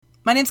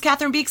My name's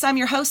Catherine Beeks. I'm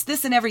your host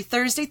this and every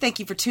Thursday. Thank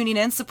you for tuning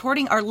in,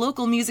 supporting our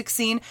local music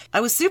scene. I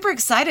was super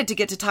excited to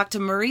get to talk to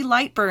Murray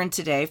Lightburn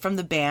today from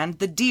the band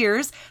The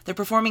Deers. They're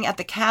performing at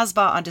the Casbah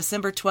on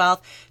December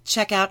 12th.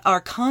 Check out our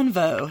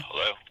convo.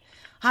 Hello.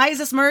 Hi, is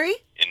this Murray?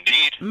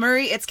 Indeed.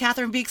 Murray, it's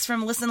Catherine Beeks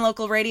from Listen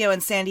Local Radio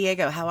in San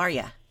Diego. How are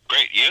you?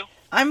 Great. You?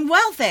 I'm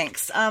well,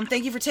 thanks.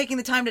 Thank you for taking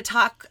the time to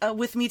talk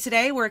with me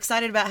today. We're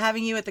excited about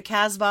having you at the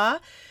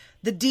Casbah.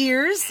 The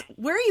Deers,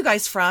 where are you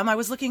guys from? I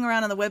was looking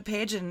around on the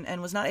webpage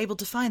and was not able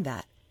to find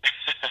that.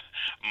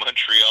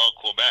 Montreal,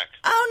 Quebec.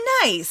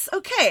 Oh, nice.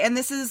 Okay, and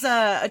this is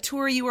a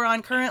tour you are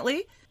on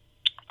currently?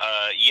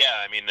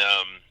 Yeah, I mean,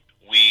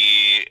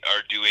 we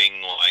are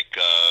doing like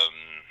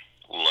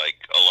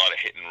a lot of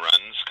hit and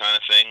runs kind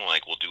of thing.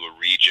 Like we'll do a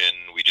region.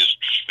 We're just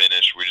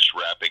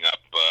wrapping up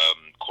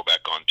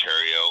Quebec,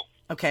 Ontario.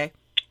 Okay.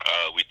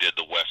 We did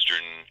the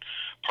western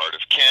part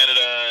of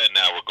Canada, and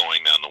now we're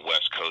going down the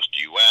west coast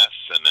U.S.,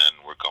 and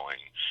then we're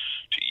going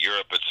to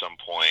Europe at some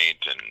point,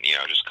 and,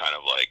 just kind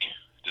of like,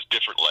 just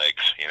different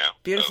legs,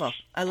 Beautiful.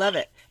 I love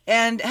it.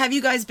 And have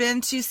you guys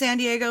been to San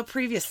Diego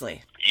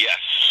previously? Yes.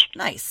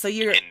 Nice. So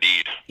you're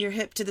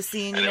hip to the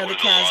scene, and the it was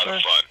Casbah. a lot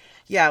of fun.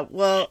 Yeah,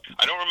 well...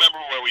 I don't remember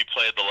where we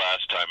played the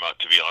last time out,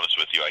 to be honest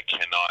with you. I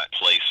cannot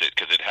place it,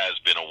 because it has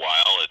been a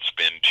while. It's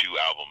been 2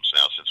 albums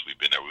now since we've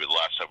been there. The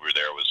last time we were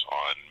there was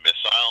on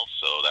Missile,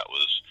 so that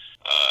was...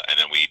 and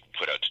then we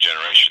put out to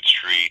Generation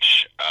Street,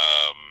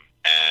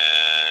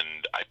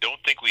 and I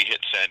don't think we hit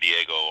San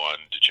Diego on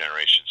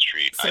Degeneration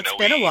Street. So I know it's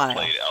been a while. We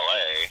played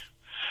LA.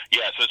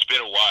 Yeah, so it's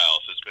been a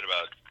while. So it's been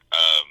about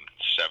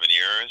 7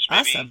 years,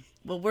 maybe. Awesome.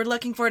 Well, we're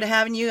looking forward to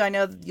having you. I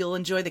know you'll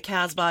enjoy the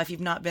Casbah if you've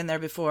not been there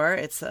before.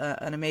 It's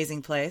an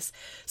amazing place.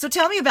 So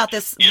tell me about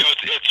this.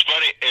 It's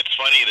funny. It's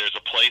funny. There's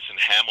a place in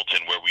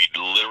Hamilton where we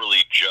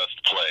literally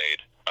just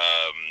played,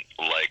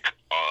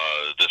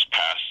 this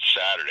past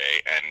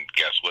Saturday, and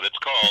guess what it's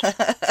called?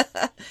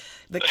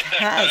 The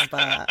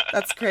Casbah.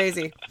 That's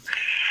crazy.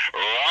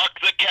 Rock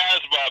the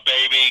Casbah,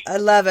 baby. I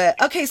love it.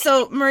 Okay,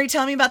 so Murray,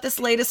 tell me about this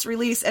latest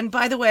release. And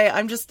by the way,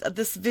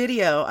 this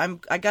video.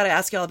 I got to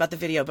ask you all about the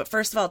video. But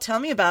first of all, tell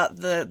me about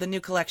the new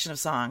collection of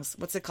songs.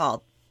 What's it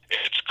called?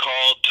 It's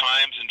called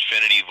Times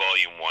Infinity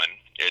Volume 1.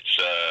 It's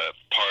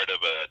part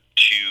of a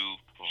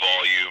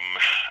 2-volume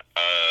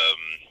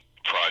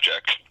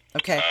project.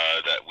 Okay.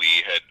 That we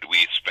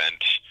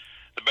spent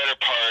the better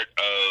part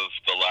of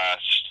the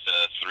last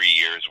 3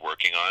 years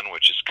working on,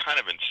 which is kind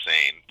of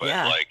insane. But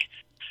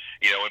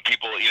when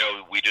people,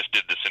 we just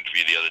did this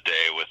interview the other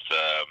day with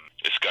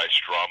this guy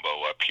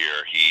Strombo up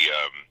here. He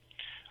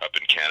up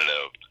in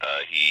Canada.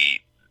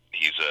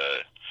 He's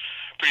a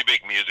pretty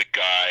big music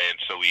guy, and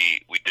so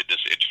we did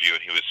this interview,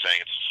 and he was saying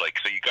it's just like,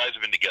 so you guys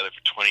have been together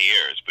for 20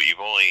 years, but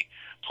you've only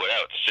put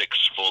out 6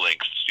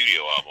 full-length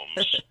studio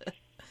albums.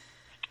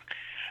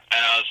 And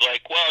I was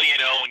like, well,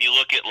 when you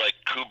look at like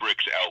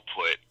Kubrick's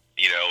output,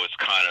 it's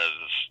kind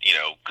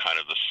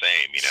of the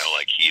same.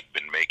 Like he'd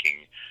been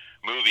making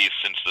movies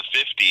since the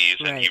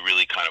 50s, and he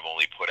really kind of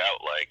only put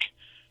out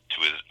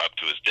up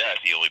to his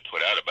death, he only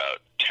put out about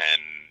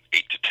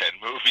 8 to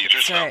 10 movies or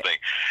something.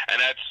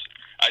 And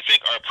I think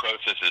our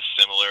process is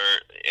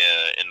similar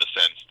in the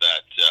sense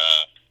that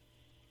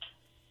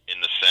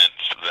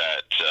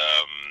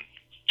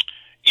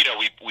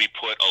we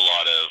put a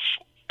lot of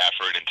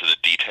effort into the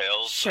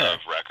details of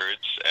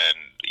records, and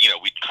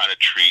we kind of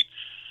treat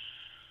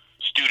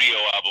studio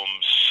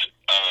albums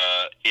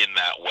in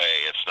that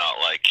way. It's not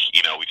like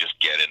we just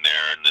get in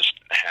there and just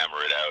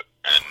hammer it out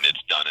and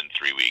it's done in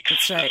 3 weeks.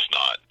 That's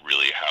not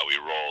really how we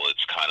roll.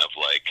 It's kind of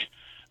like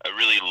a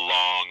really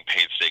long,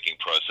 painstaking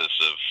process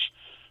of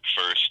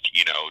first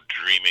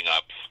dreaming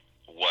up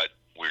what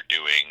we're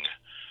doing,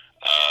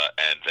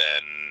 and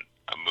then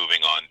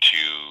moving on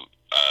to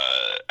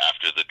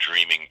after the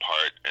dreaming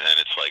part, and then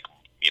it's like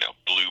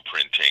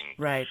blueprinting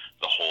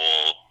the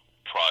whole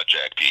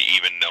project,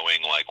 even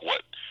knowing like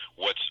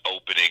what's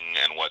opening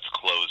and what's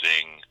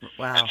closing.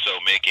 Wow. And so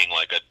making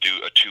like a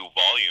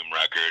 2-volume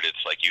record,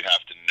 it's like you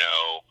have to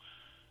know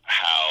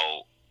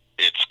how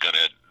it's going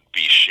to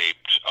be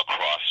shaped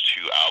across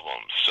 2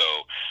 albums. So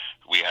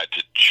we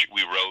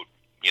wrote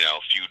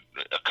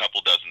a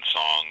couple dozen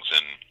songs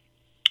and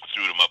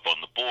threw them up on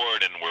the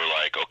board, and we're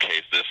like,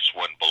 okay, this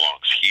one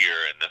belongs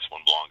here and this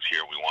one belongs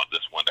here. We want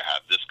this one to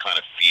have this kind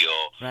of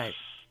feel. Right.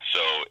 So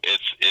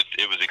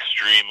it was an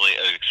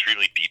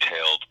extremely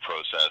detailed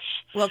process.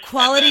 Well,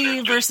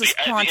 quality versus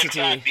quantity.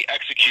 In fact, the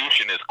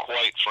execution is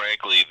quite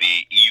frankly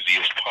the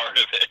easiest part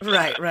of it.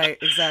 Right,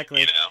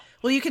 exactly.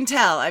 Well, you can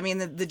tell. I mean,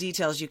 the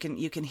details, you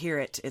can hear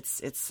it.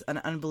 It's an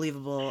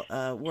unbelievable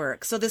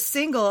work. So the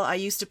single, I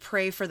Used to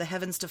Pray for the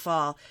Heavens to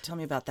Fall. Tell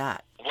me about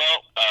that.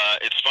 Well,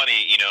 it's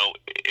funny,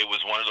 it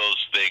was one of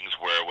those things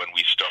where when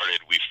we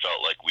started, we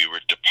felt like we were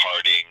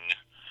departing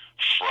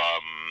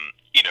from,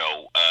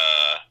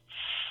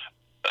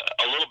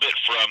 a little bit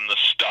from the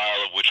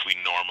style of which we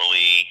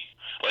normally,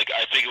 like,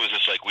 I think it was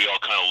just like we all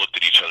kind of looked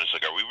at each other, it's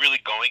like, are we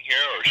really going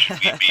here, or should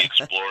we be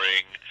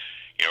exploring,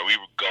 are we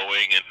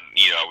going and,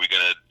 are we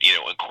going to,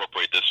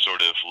 incorporate this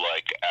sort of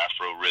like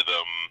Afro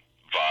rhythm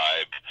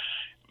vibe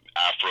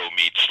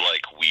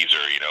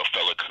Weezer,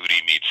 Fela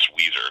Kuti meets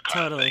Weezer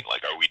kind of thing.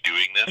 Like, are we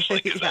doing this?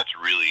 Like, 'cause that's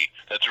really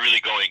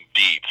going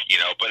deep,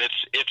 but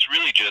it's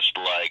really just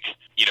like,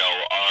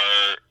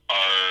 our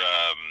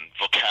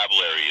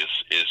vocabulary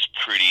is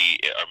pretty,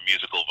 our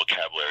musical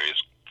vocabulary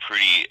is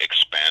pretty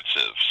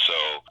expansive.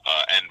 So,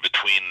 and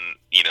between,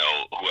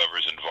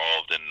 whoever's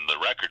involved in the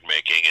record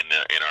making,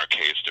 in our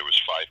case, there was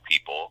 5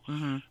 people,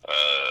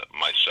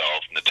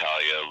 myself,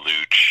 Natalia,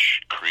 Luch,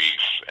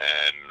 Creef,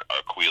 and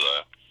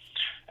Arquila.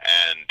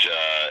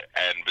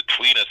 And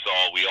between us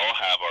all, we all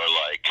have our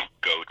like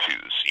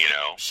go-tos,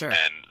 Sure.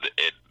 And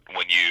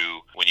when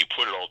you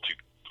put it all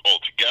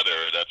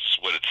together, that's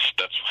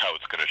how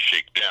it's going to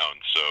shake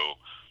down. So,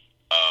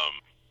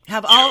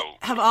 have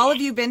all of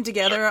you been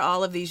together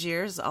all of these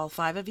years? All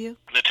 5 of you?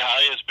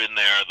 Natalia's been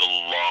there the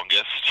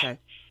longest. Okay.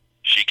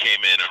 She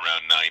came in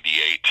around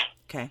 98.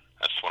 Okay.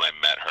 That's when I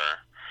met her.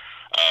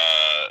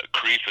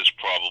 Creef is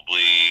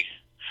probably.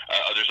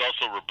 There's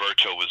also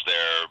Roberto was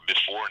there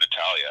before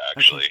Natalia,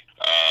 actually.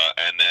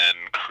 Okay. And then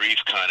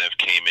Creef kind of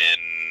came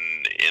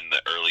in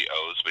the early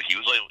O's, but he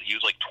was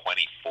like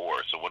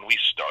 24. So when we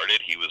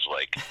started, he was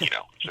like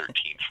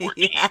 13,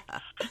 14. Yeah.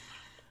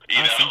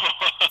 Awesome.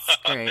 That's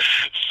great.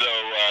 So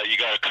you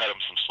got to cut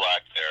him some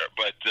slack there.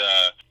 But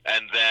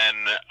and then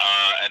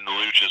and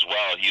Luch as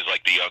well. He's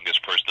like the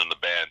youngest person in the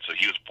band, so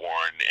he was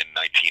born in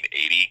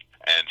 1980,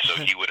 and so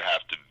he would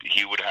have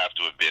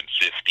to have been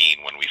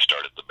 15 when we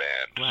started the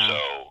band.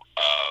 Wow.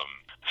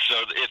 So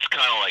it's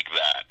kind of like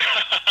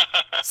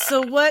that.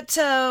 So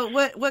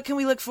what can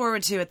we look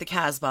forward to at the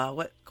Casbah?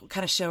 What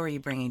kind of show are you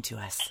bringing to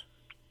us?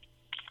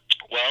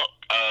 Well,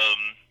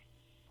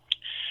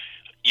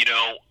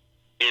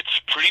 it's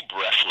pretty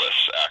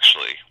breathless,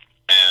 actually,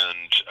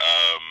 and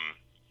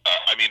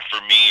I mean,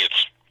 for me,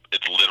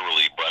 it's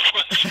literally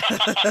breathless.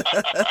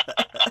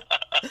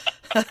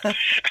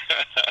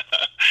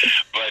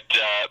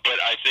 But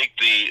I think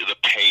the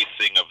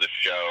pacing of the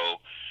show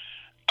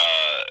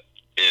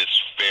is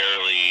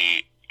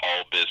fairly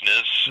all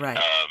business. Right.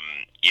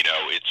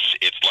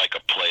 It's like a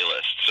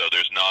playlist, so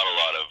there's not a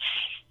lot of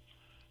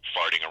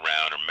farting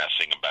around or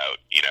messing about,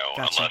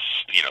 Gotcha. unless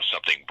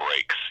something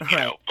breaks,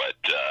 Right.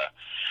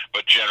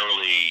 But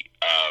generally,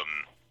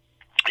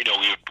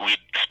 we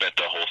spent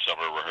the whole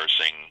summer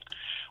rehearsing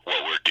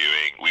what we're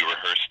doing. We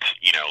rehearsed,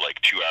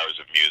 like 2 hours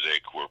of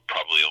music. We're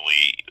probably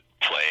only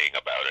playing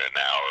about an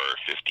hour,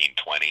 15,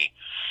 20,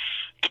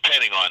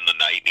 depending on the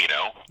night,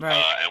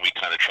 Right. And we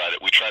kind of try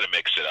to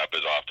mix it up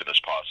as often as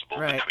possible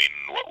Right. between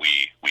what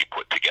we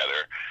put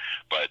together.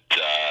 But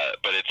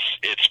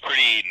it's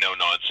pretty no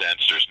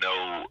nonsense. There's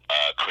no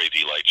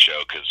crazy light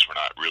show because we're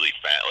not really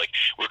like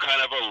we're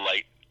kind of a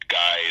light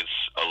guy's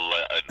a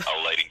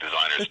lighting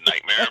designer's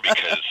nightmare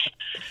because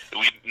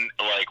we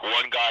like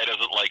one guy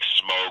doesn't like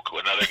smoke,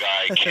 another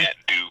guy can't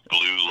do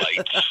blue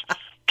lights.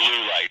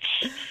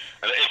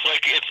 It's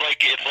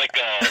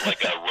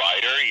like a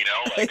rider,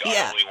 like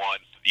Yeah. I only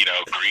want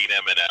green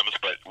M&Ms,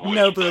 but with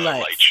No blue the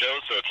lights. light show,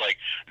 so it's like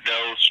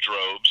no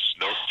strobes.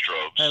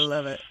 I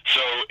love it.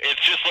 So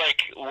it's just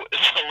like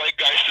the light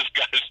guy's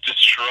just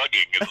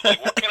shrugging. It's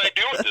like, what can I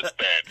do with this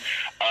band?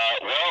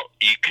 Well,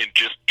 you can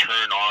just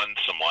turn on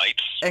some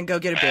lights And go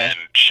get a beer.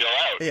 and chill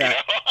out.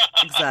 Yeah.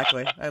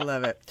 Exactly. I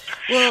love it.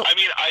 Well, I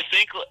mean, I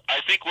think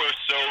we're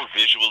so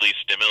visually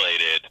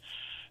stimulated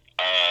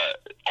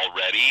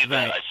already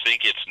that Right. I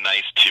think it's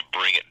nice to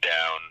bring it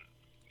down,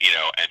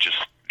 and just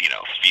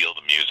feel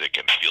the music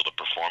and feel the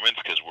performance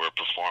because we're a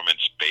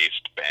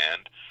performance-based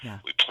band. Yeah.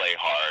 We play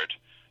hard.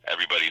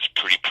 Everybody's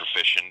pretty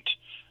proficient,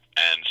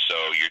 and so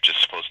you're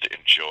just supposed to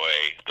enjoy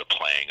the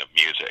playing of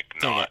music,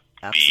 not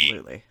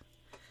absolutely.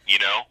 be,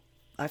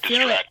 I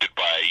feel it. distracted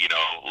by,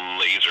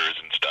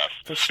 lasers and stuff.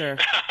 For sure.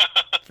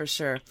 For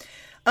sure.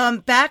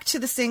 Back to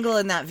the single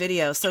in that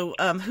video. So,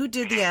 who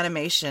did the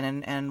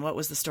animation and what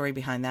was the story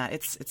behind that?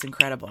 It's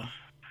incredible.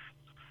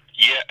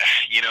 Yeah,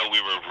 we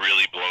were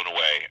really blown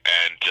away,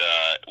 and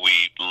we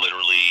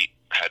literally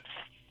had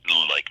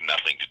like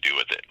nothing to do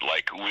with it.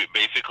 Like we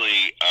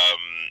basically,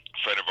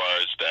 friend of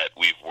ours that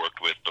we've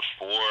worked with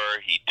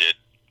before, we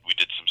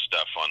did some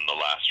stuff on the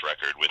last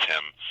record with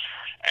him,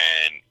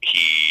 and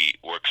he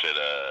works at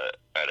a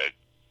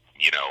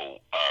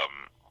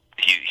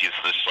he's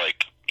this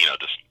like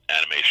this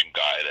animation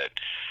guy that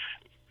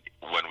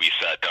when we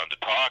sat down to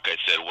talk, I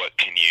said, what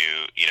can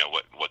you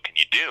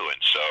do?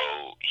 And so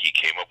he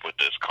came up with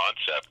this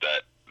concept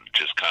that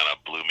just kind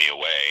of blew me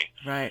away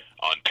Right.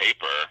 on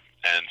paper.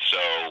 And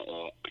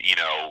so,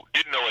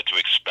 didn't know what to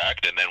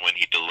expect. And then when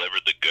he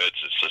delivered the goods,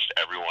 it's just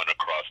everyone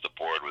across the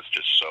board was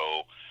just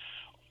so,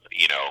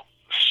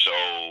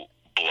 so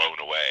blown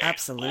away.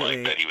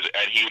 Absolutely. Like that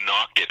and he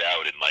knocked it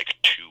out in like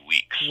 2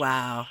 weeks.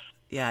 Wow.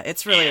 Yeah,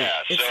 it's really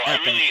it's so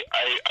epic.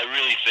 I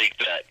really think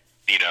that,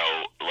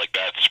 like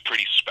that's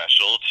pretty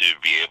special to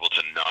be able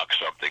to knock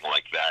something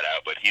like that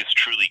out, but he's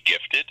truly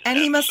gifted. And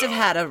he must have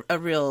had a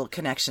real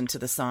connection to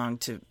the song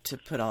to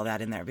put all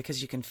that in there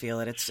because you can feel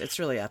it. It's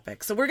really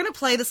epic. So we're going to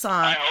play the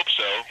song. I hope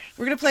so.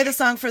 We're going to play the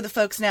song for the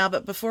folks now,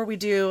 but before we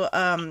do,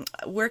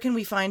 where can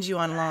we find you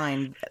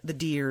online, the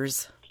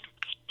Deers?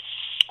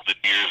 The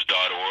Deers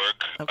thedeers.org.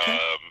 Okay.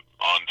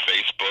 On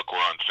Facebook. We're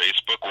on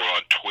Facebook. We're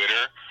on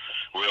Twitter.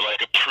 We're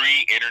like a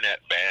pre-internet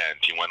band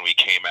when we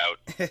came out.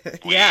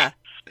 Yeah.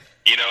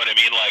 You know what I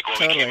mean? Like, when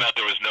Totally. we came out,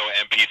 there was no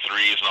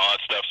MP3s and all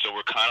that stuff, so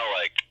we're kind of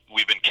like,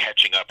 we've been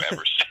catching up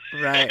ever since.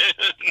 Right.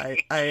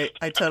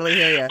 I totally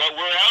hear you. But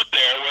we're out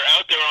there. We're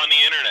out there on the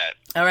internet.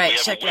 All right, we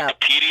have check a it out.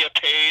 Wikipedia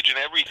page and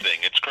everything.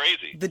 It's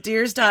crazy.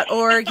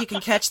 Thedeers.org. You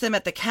can catch them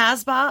at the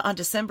Casbah on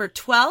December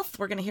 12th.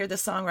 We're going to hear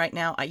this song right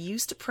now. I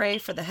used to pray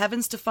for the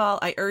heavens to fall.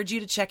 I urge you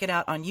to check it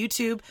out on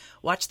YouTube.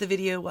 Watch the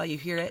video while you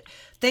hear it.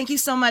 Thank you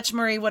so much,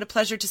 Murray. What a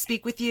pleasure to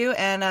speak with you,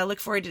 and I look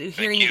forward to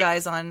hearing you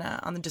guys on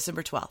the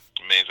December 12th.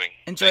 Amazing.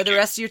 Enjoy the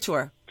rest of your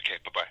tour. Okay,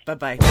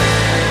 bye-bye.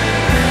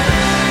 Bye-bye.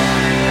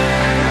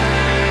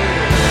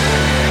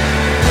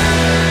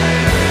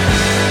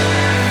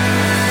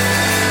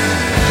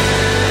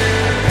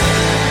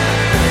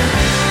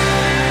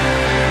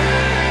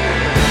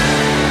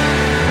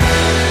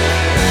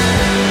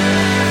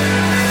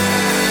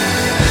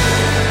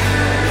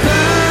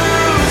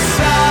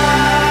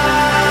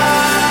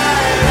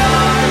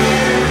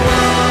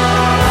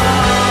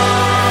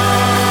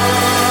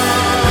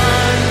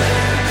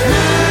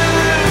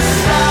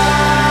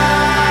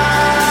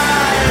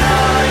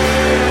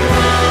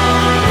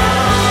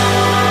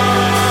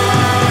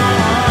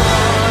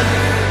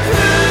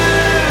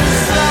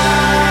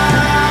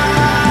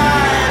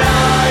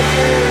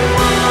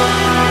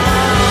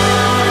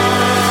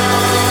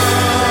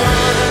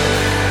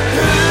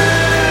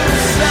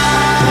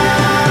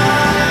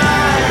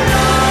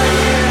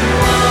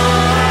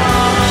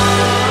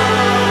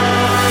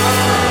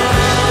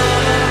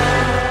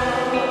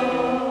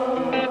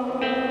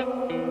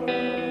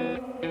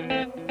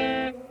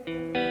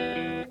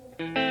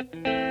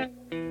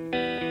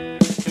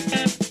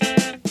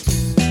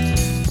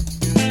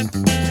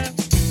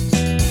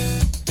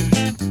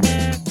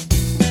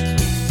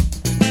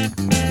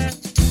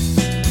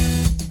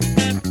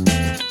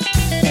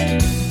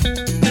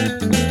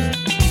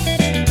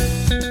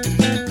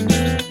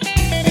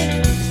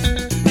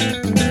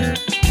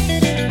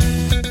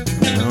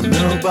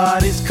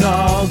 Nobody's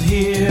called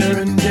here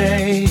in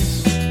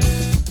days.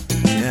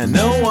 Yeah,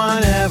 no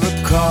one ever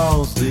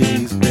calls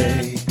these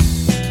days.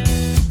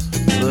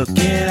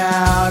 Looking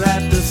out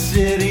at the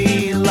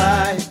city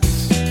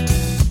lights,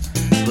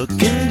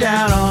 looking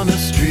down on the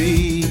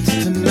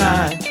streets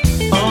tonight.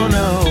 Oh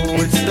no,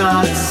 it's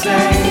not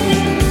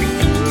safe.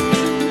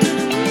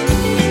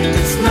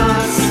 It's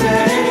not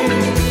safe.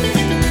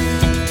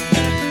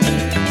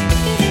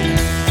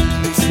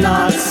 It's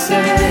not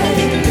safe.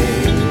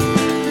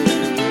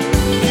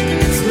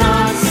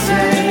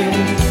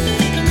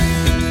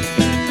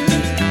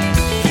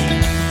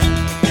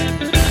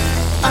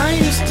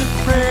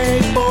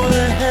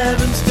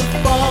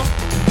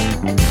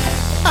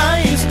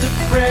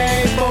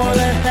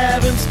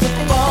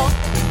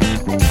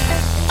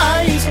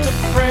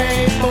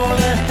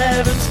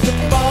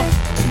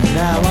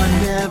 Now I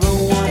never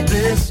want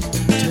this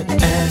to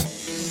end.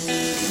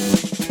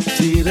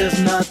 See, there's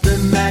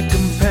nothing that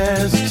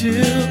compares to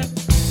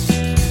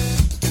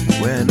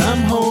when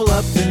I'm holed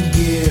up in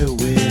here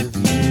with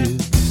you.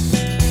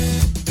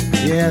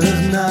 Yeah,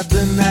 there's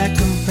nothing that